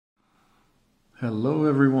Hello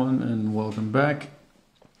everyone and welcome back.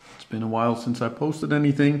 It's been a while since I posted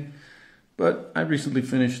anything, but I recently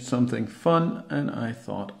finished something fun and I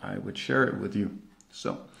thought I would share it with you.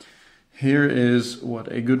 So here is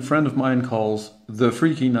what a good friend of mine calls the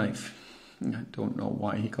freaky knife. I don't know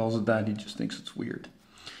why he calls it that, he just thinks it's weird.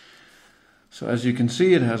 So as you can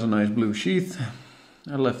see, it has a nice blue sheath.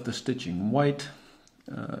 I left the stitching white,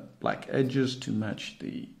 black edges to match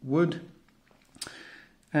the wood.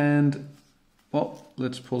 And well,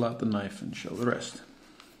 let's pull out the knife and show the rest.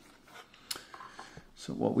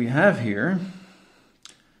 So what we have here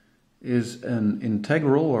is an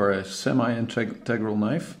integral or a semi-integral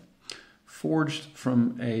knife forged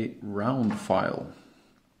from a round file.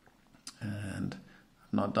 And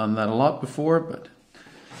I've not done that a lot before, but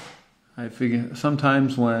I figure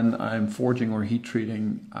sometimes when I'm forging or heat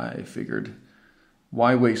treating, I figured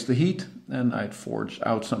why waste the heat, and I'd forge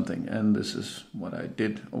out something, and this is what I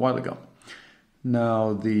did a while ago.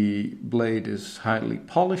 Now the blade is highly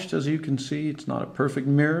polished, as you can see. It's not a perfect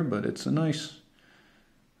mirror, but it's a nice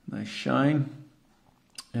shine.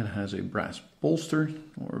 It has a brass bolster,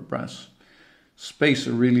 or a brass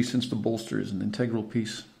spacer really, since the bolster is an integral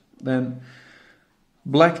piece. Then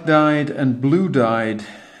black dyed and blue dyed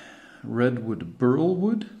redwood burl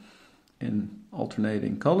wood in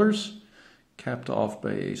alternating colors, capped off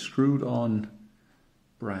by a screwed on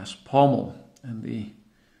brass pommel. And the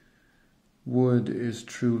wood is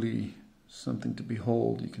truly something to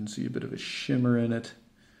behold. You can see a bit of a shimmer in it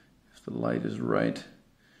if the light is right.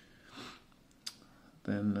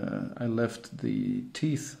 Then I left the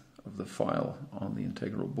teeth of the file on the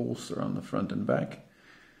integral bolster on the front and back.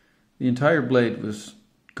 The entire blade was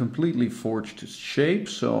completely forged to shape,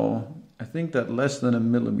 so I think that less than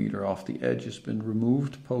 1 millimeter off the edge has been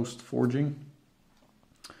removed post forging.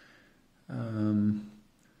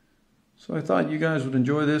 So I thought you guys would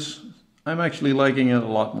enjoy this. I'm actually liking it a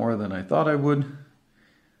lot more than I thought I would.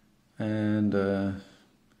 And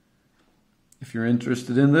if you're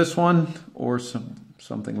interested in this one or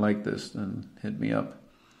something like this, then hit me up.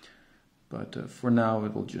 But for now,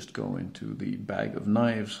 it will just go into the bag of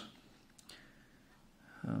knives.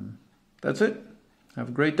 That's it. Have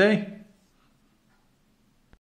a great day.